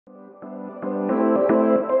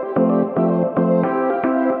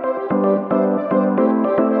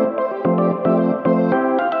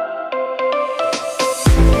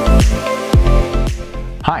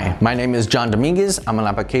My name is John Dominguez. I'm an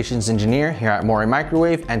applications engineer here at Maury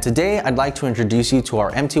Microwave, and today I'd like to introduce you to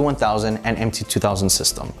our MT1000 and MT2000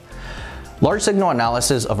 system. Large signal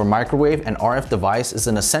analysis of a microwave and RF device is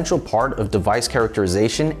an essential part of device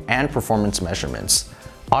characterization and performance measurements.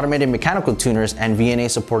 Automated mechanical tuners and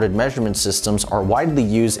VNA-supported measurement systems are widely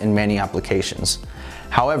used in many applications.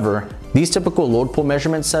 However, these typical load pull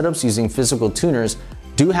measurement setups using physical tuners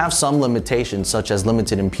do have some limitations, such as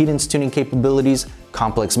limited impedance tuning capabilities,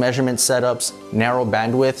 complex measurement setups, narrow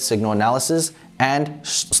bandwidth signal analysis, and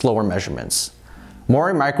slower measurements.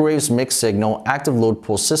 Maury Microwave's mixed signal active load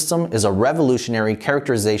pull system is a revolutionary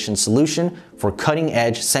characterization solution for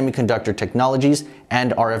cutting-edge semiconductor technologies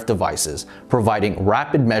and RF devices, providing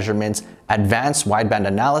rapid measurements, advanced wideband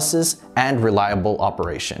analysis, and reliable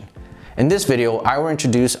operation. In this video, I will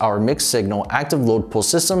introduce our mixed signal active load pull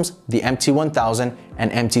systems, the MT1000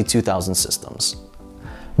 and MT2000 systems.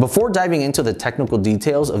 Before diving into the technical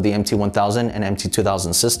details of the MT1000 and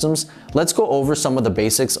MT2000 systems, let's go over some of the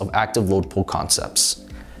basics of active load pull concepts.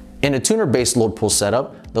 In a tuner-based load pull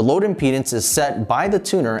setup, the load impedance is set by the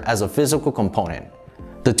tuner as a physical component.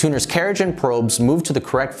 The tuner's carriage and probes move to the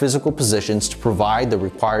correct physical positions to provide the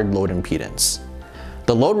required load impedance.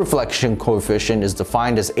 The load reflection coefficient is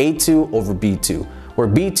defined as A2 over B2, where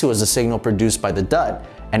B2 is the signal produced by the DUT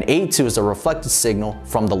and A2 is the reflected signal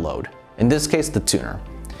from the load, in this case the tuner.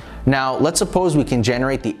 Now let's suppose we can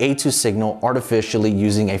generate the A2 signal artificially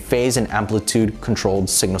using a phase and amplitude controlled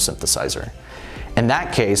signal synthesizer. In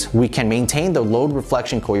that case, we can maintain the load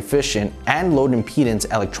reflection coefficient and load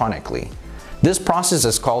impedance electronically. This process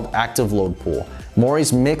is called active load pull.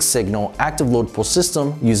 Maury's mixed signal active load pull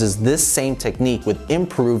system uses this same technique with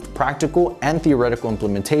improved practical and theoretical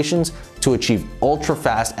implementations to achieve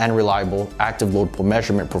ultra-fast and reliable active load pull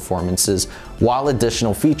measurement performances, while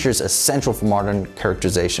additional features essential for modern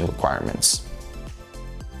characterization requirements.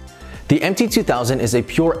 The MT2000 is a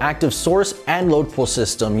pure active source and load pull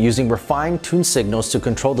system using refined tuned signals to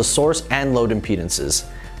control the source and load impedances.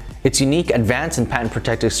 Its unique, advanced, and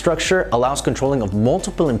patent-protected structure allows controlling of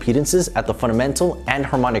multiple impedances at the fundamental and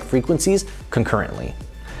harmonic frequencies concurrently.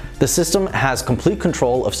 The system has complete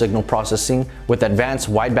control of signal processing with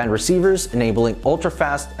advanced wideband receivers enabling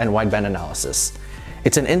ultra-fast and wideband analysis.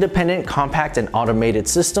 It's an independent, compact, and automated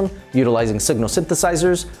system utilizing signal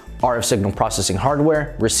synthesizers, RF signal processing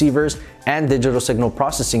hardware, receivers, and digital signal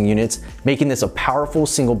processing units, making this a powerful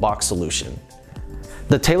single-box solution.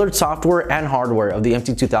 The tailored software and hardware of the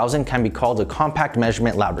MT2000 can be called a compact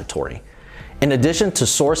measurement laboratory. In addition to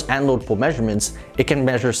source and load pull measurements, it can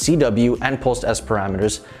measure CW and pulsed S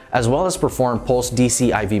parameters, as well as perform pulsed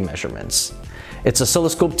DC IV measurements. Its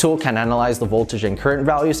oscilloscope tool can analyze the voltage and current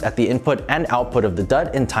values at the input and output of the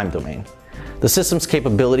DUT in time domain. The system's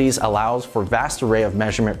capabilities allows for a vast array of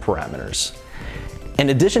measurement parameters. In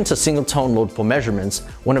addition to single-tone load pull measurements,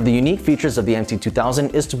 one of the unique features of the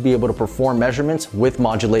MT2000 is to be able to perform measurements with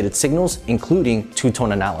modulated signals, including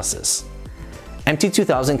two-tone analysis.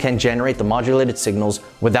 MT2000 can generate the modulated signals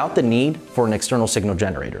without the need for an external signal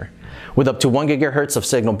generator. With up to 1 GHz of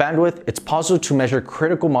signal bandwidth, it's possible to measure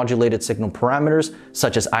critical modulated signal parameters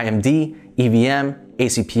such as IMD, EVM,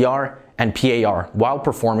 ACPR, and PAR while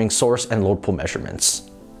performing source and load pull measurements.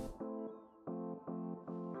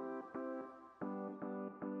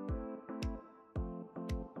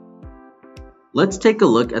 Let's take a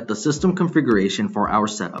look at the system configuration for our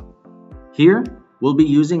setup. Here, we'll be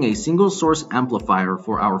using a single source amplifier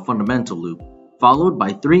for our fundamental loop, followed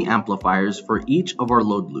by 3 amplifiers for each of our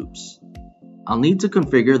load loops. I'll need to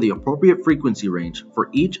configure the appropriate frequency range for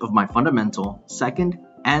each of my fundamental, second,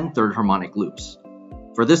 and third harmonic loops.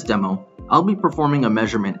 For this demo, I'll be performing a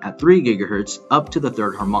measurement at 3 GHz up to the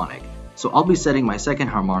third harmonic, so I'll be setting my second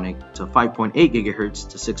harmonic to 5.8 GHz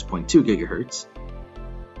to 6.2 GHz,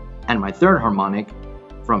 and my third harmonic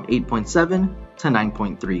from 8.7 to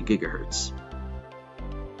 9.3 GHz.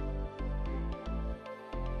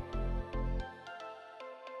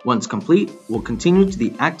 Once complete, we'll continue to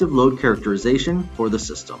the active load characterization for the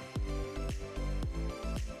system.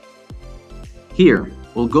 Here,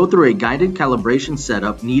 we'll go through a guided calibration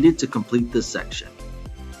setup needed to complete this section.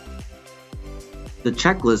 The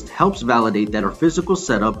checklist helps validate that our physical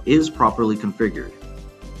setup is properly configured.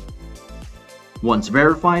 Once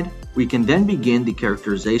verified, we can then begin the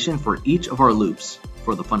characterization for each of our loops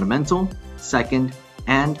for the fundamental, second,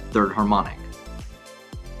 and third harmonic.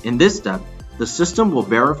 In this step, the system will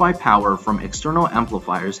verify power from external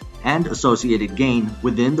amplifiers and associated gain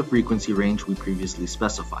within the frequency range we previously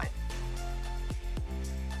specified.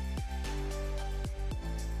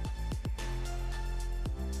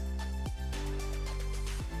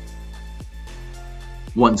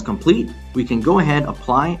 Once complete, we can go ahead,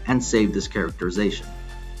 apply, and save this characterization.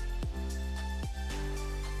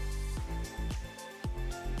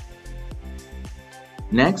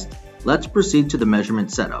 Next, let's proceed to the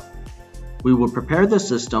measurement setup. We will prepare the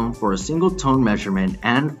system for a single tone measurement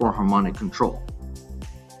and for harmonic control.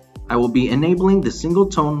 I will be enabling the single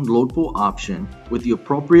tone load pool option with the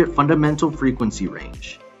appropriate fundamental frequency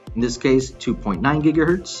range, in this case 2.9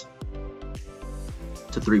 GHz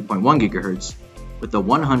to 3.1 GHz with a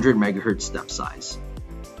 100 MHz step size.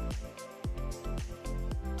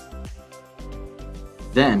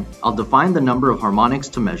 Then, I'll define the number of harmonics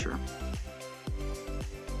to measure.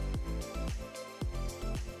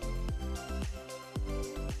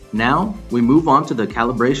 Now, we move on to the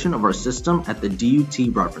calibration of our system at the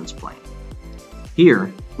DUT reference plane.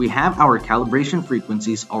 Here, we have our calibration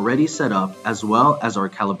frequencies already set up as well as our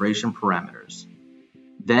calibration parameters.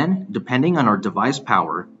 Then, depending on our device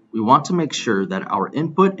power, we want to make sure that our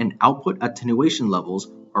input and output attenuation levels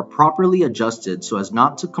are properly adjusted so as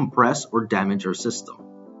not to compress or damage our system.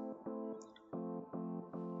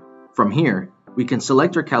 From here, we can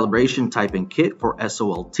select our calibration type and kit for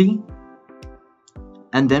SOLT,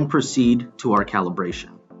 and then proceed to our calibration.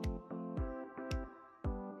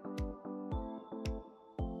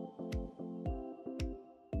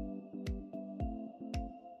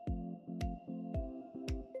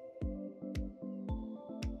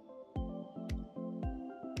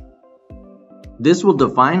 This will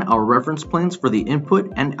define our reference planes for the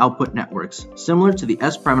input and output networks, similar to the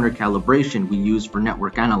S-parameter calibration we use for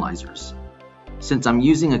network analyzers. Since I'm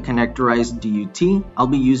using a connectorized DUT, I'll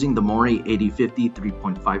be using the Maury 8050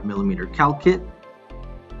 3.5mm cal kit.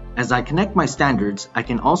 As I connect my standards, I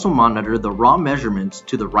can also monitor the raw measurements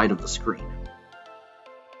to the right of the screen.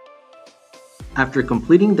 After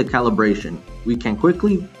completing the calibration, we can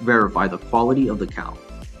quickly verify the quality of the cal.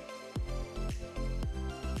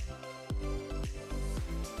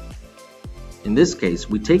 In this case,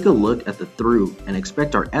 we take a look at the through and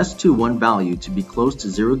expect our S21 value to be close to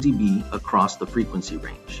 0 dB across the frequency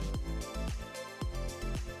range.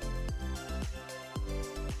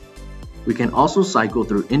 We can also cycle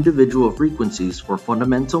through individual frequencies for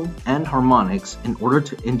fundamental and harmonics in order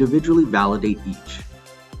to individually validate each.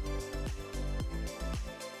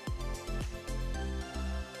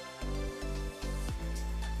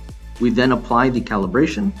 We then apply the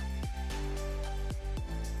calibration.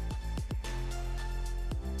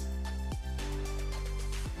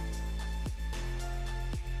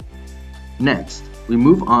 Next, we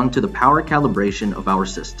move on to the power calibration of our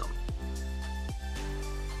system.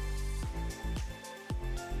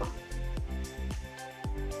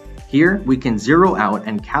 Here, we can zero out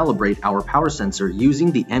and calibrate our power sensor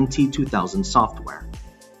using the MT2000 software.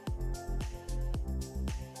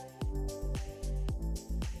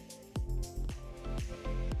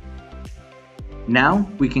 Now,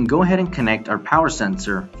 we can go ahead and connect our power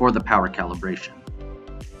sensor for the power calibration.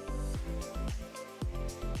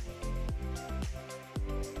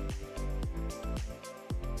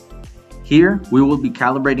 Here, we will be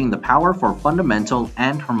calibrating the power for fundamental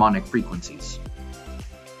and harmonic frequencies.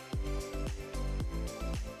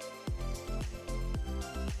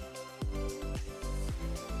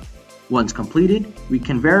 Once completed, we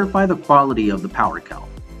can verify the quality of the power cal.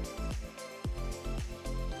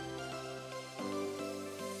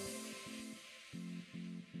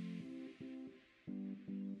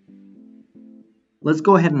 Let's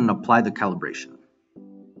go ahead and apply the calibration.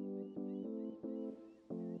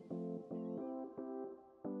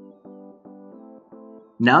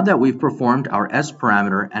 Now that we've performed our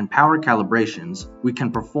S-parameter and power calibrations, we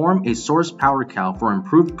can perform a source power cal for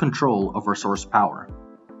improved control of our source power.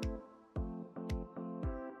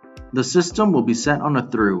 The system will be set on a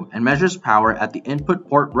through and measures power at the input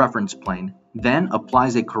port reference plane, then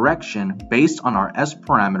applies a correction based on our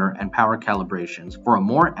S-parameter and power calibrations for a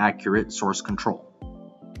more accurate source control.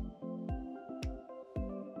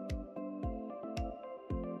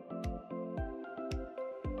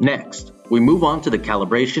 Next, we move on to the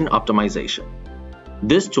calibration optimization.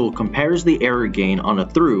 This tool compares the error gain on a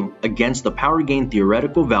through against the power gain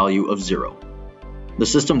theoretical value of 0. The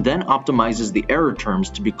system then optimizes the error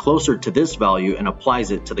terms to be closer to this value and applies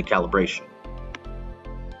it to the calibration.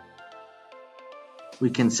 We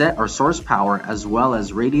can set our source power as well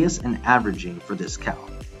as radius and averaging for this cal.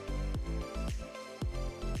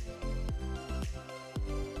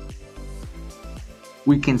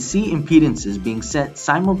 We can see impedances being set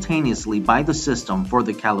simultaneously by the system for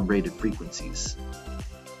the calibrated frequencies.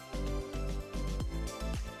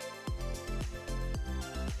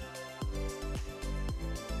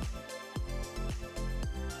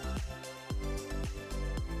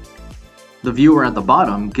 The viewer at the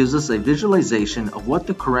bottom gives us a visualization of what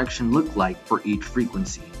the correction looked like for each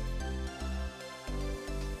frequency.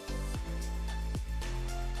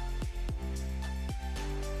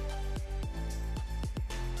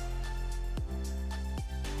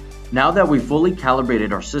 Now that we've fully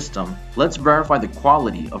calibrated our system, let's verify the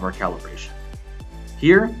quality of our calibration.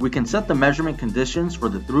 Here, we can set the measurement conditions for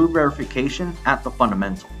the through verification at the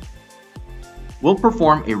fundamental. We'll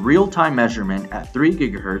perform a real-time measurement at 3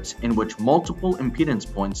 GHz in which multiple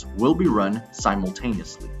impedance points will be run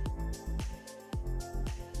simultaneously.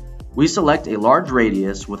 We select a large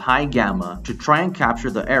radius with high gamma to try and capture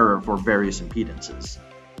the error for various impedances.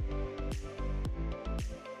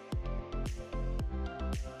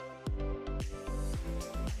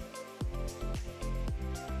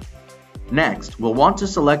 Next, we'll want to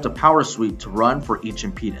select a power sweep to run for each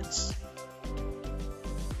impedance.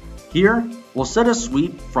 Here, we'll set a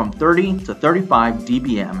sweep from 30 to 35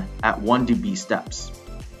 dBm at 1 dB steps.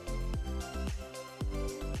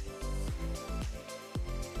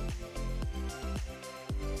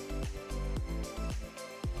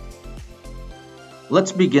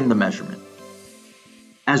 Let's begin the measurement.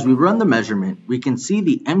 As we run the measurement, we can see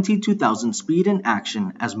the MT2000 speed in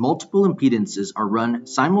action as multiple impedances are run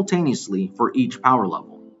simultaneously for each power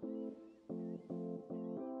level.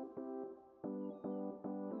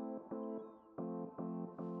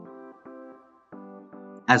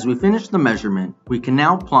 As we finish the measurement, we can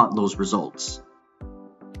now plot those results.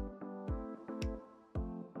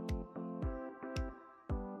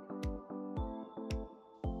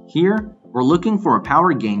 Here, we're looking for a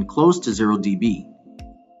power gain close to 0 dB.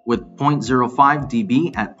 With 0.05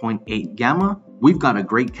 dB at 0.8 gamma, we've got a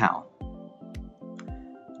great cal.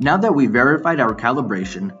 Now that we've verified our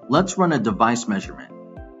calibration, let's run a device measurement.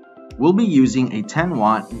 We'll be using a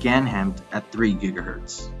 10-watt GaN HEMT at 3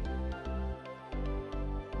 GHz.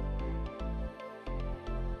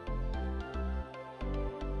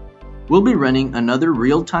 We'll be running another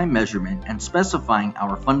real-time measurement and specifying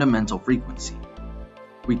our fundamental frequency.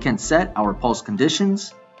 We can set our pulse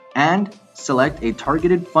conditions and select a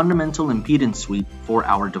targeted fundamental impedance sweep for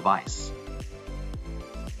our device.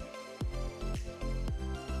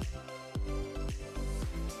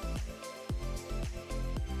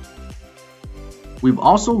 We've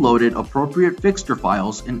also loaded appropriate fixture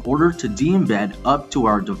files in order to de-embed up to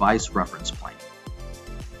our device reference plane.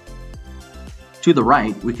 To the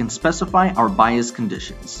right, we can specify our bias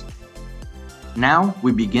conditions. Now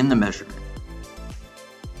we begin the measurement.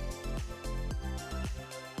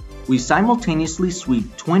 We simultaneously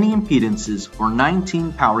sweep 20 impedances or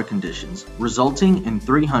 19 power conditions, resulting in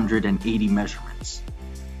 380 measurements.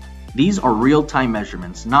 These are real-time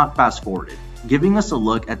measurements, not fast-forwarded, giving us a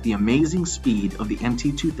look at the amazing speed of the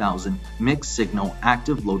MT2000 mixed-signal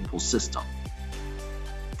active load pulse system.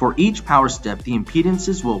 For each power step, the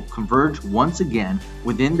impedances will converge once again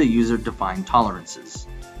within the user-defined tolerances.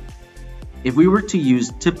 If we were to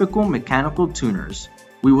use typical mechanical tuners,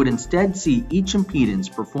 we would instead see each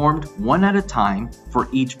impedance performed one at a time for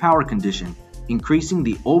each power condition, increasing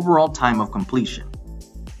the overall time of completion.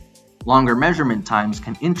 Longer measurement times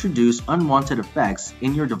can introduce unwanted effects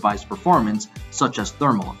in your device performance, such as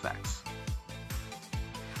thermal effects.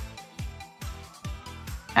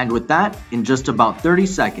 And with that, in just about 30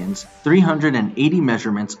 seconds, 380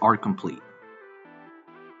 measurements are complete.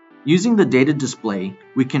 Using the data display,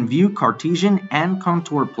 we can view Cartesian and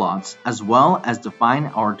contour plots as well as define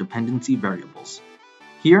our dependency variables.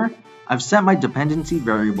 Here, I've set my dependency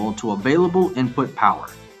variable to available input power.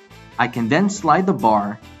 I can then slide the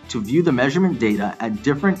bar to view the measurement data at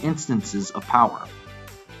different instances of power.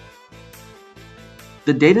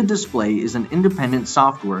 The data display is an independent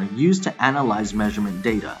software used to analyze measurement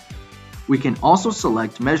data. We can also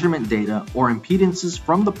select measurement data or impedances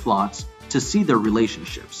from the plots to see their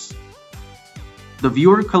relationships. The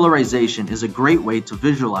viewer colorization is a great way to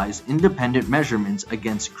visualize independent measurements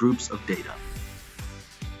against groups of data.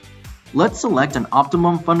 Let's select an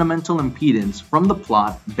optimum fundamental impedance from the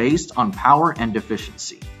plot based on power and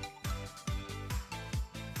efficiency.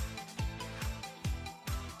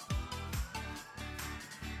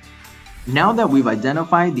 Now that we've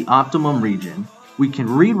identified the optimum region, we can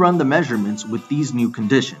rerun the measurements with these new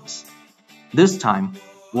conditions. This time,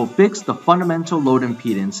 we'll fix the fundamental load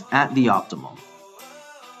impedance at the optimum.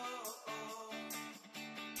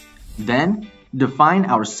 Then, define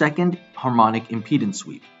our second harmonic impedance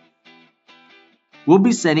sweep. We'll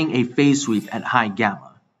be setting a phase sweep at high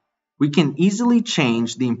gamma. We can easily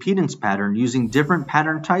change the impedance pattern using different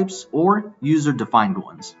pattern types or user-defined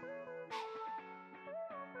ones.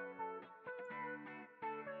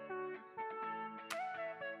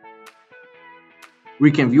 We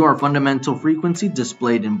can view our fundamental frequency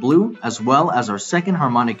displayed in blue as well as our second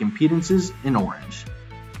harmonic impedances in orange.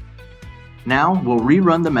 Now we'll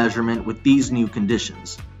rerun the measurement with these new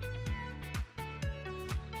conditions.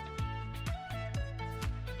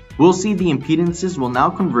 We'll see the impedances will now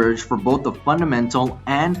converge for both the fundamental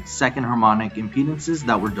and second harmonic impedances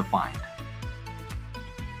that were defined.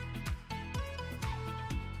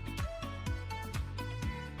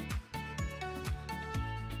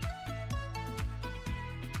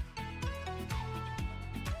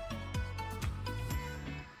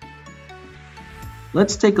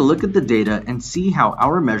 Let's take a look at the data and see how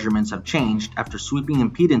our measurements have changed after sweeping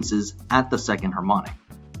impedances at the second harmonic.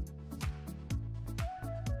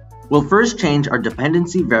 We'll first change our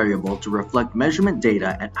dependency variable to reflect measurement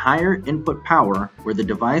data at higher input power where the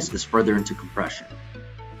device is further into compression.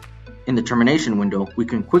 In the termination window, we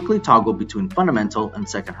can quickly toggle between fundamental and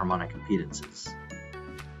second harmonic impedances.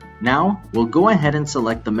 Now, we'll go ahead and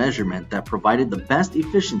select the measurement that provided the best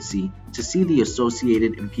efficiency to see the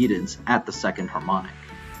associated impedance at the second harmonic.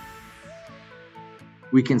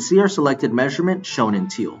 We can see our selected measurement shown in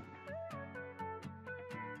teal.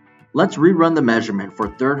 Let's rerun the measurement for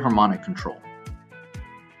third harmonic control.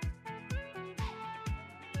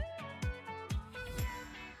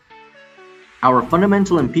 Our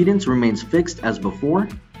fundamental impedance remains fixed as before.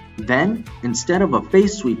 Then, instead of a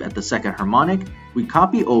phase sweep at the second harmonic, we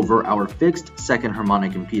copy over our fixed second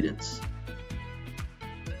harmonic impedance.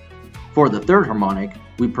 For the third harmonic,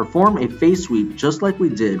 we perform a phase sweep just like we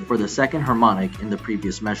did for the second harmonic in the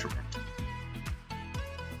previous measurement.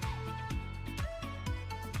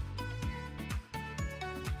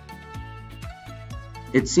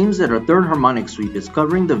 It seems that our third harmonic sweep is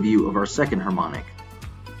covering the view of our second harmonic.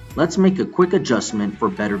 Let's make a quick adjustment for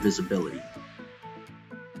better visibility.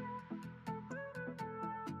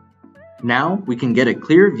 Now we can get a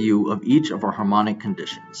clear view of each of our harmonic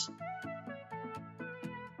conditions.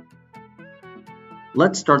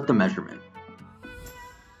 Let's start the measurement.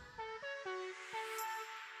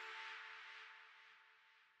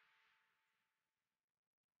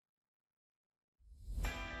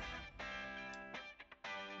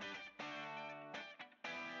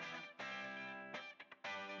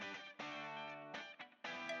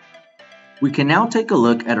 We can now take a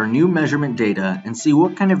look at our new measurement data and see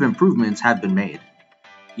what kind of improvements have been made.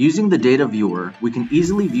 Using the data viewer, we can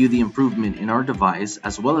easily view the improvement in our device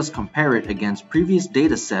as well as compare it against previous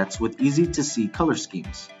data sets with easy-to-see color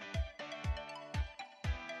schemes.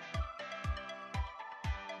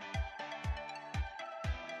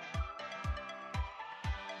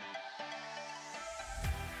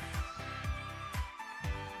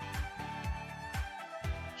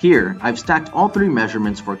 Here, I've stacked all three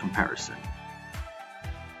measurements for comparison.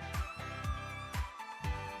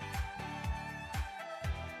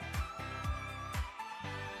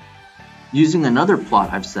 Using another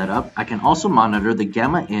plot I've set up, I can also monitor the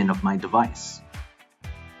gamma in of my device.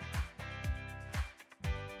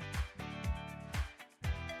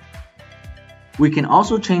 We can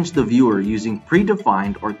also change the viewer using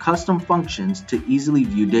predefined or custom functions to easily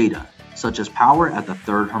view data, such as power at the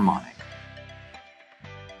third harmonic.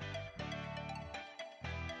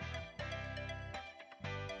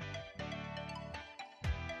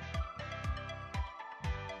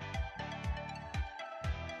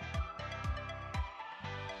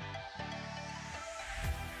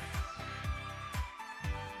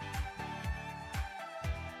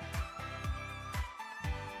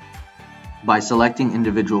 By selecting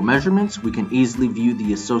individual measurements, we can easily view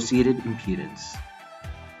the associated impedance.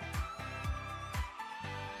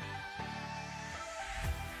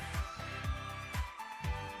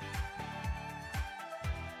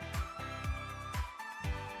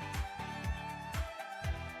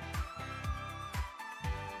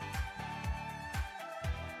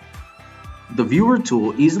 The Viewer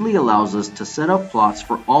tool easily allows us to set up plots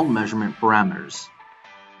for all measurement parameters.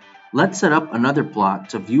 Let's set up another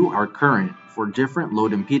plot to view our current for different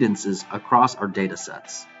load impedances across our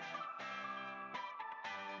datasets.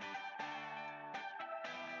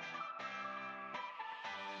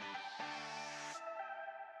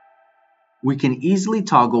 We can easily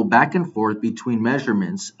toggle back and forth between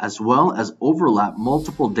measurements as well as overlap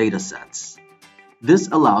multiple datasets. This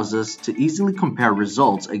allows us to easily compare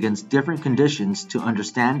results against different conditions to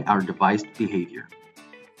understand our device behavior.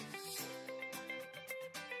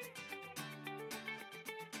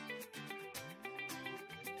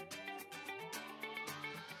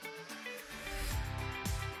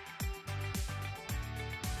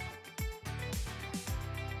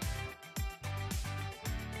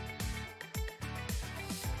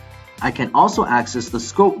 I can also access the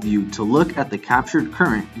scope view to look at the captured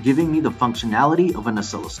current, giving me the functionality of an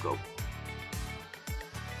oscilloscope.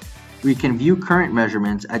 We can view current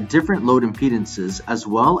measurements at different load impedances as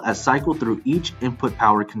well as cycle through each input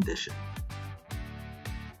power condition.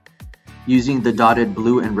 Using the dotted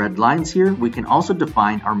blue and red lines here, we can also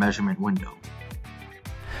define our measurement window.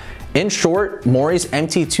 In short, Maury's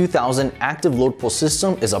MT2000 active load pull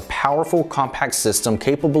system is a powerful compact system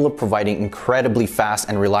capable of providing incredibly fast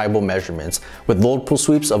and reliable measurements with load pull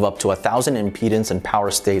sweeps of up to 1,000 impedance and power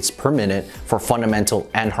states per minute for fundamental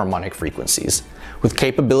and harmonic frequencies. With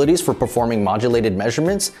capabilities for performing modulated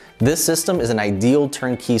measurements, this system is an ideal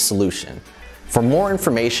turnkey solution. For more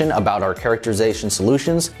information about our characterization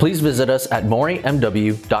solutions, please visit us at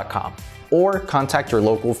maurymw.com or contact your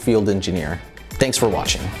local field engineer. Thanks for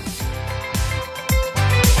watching.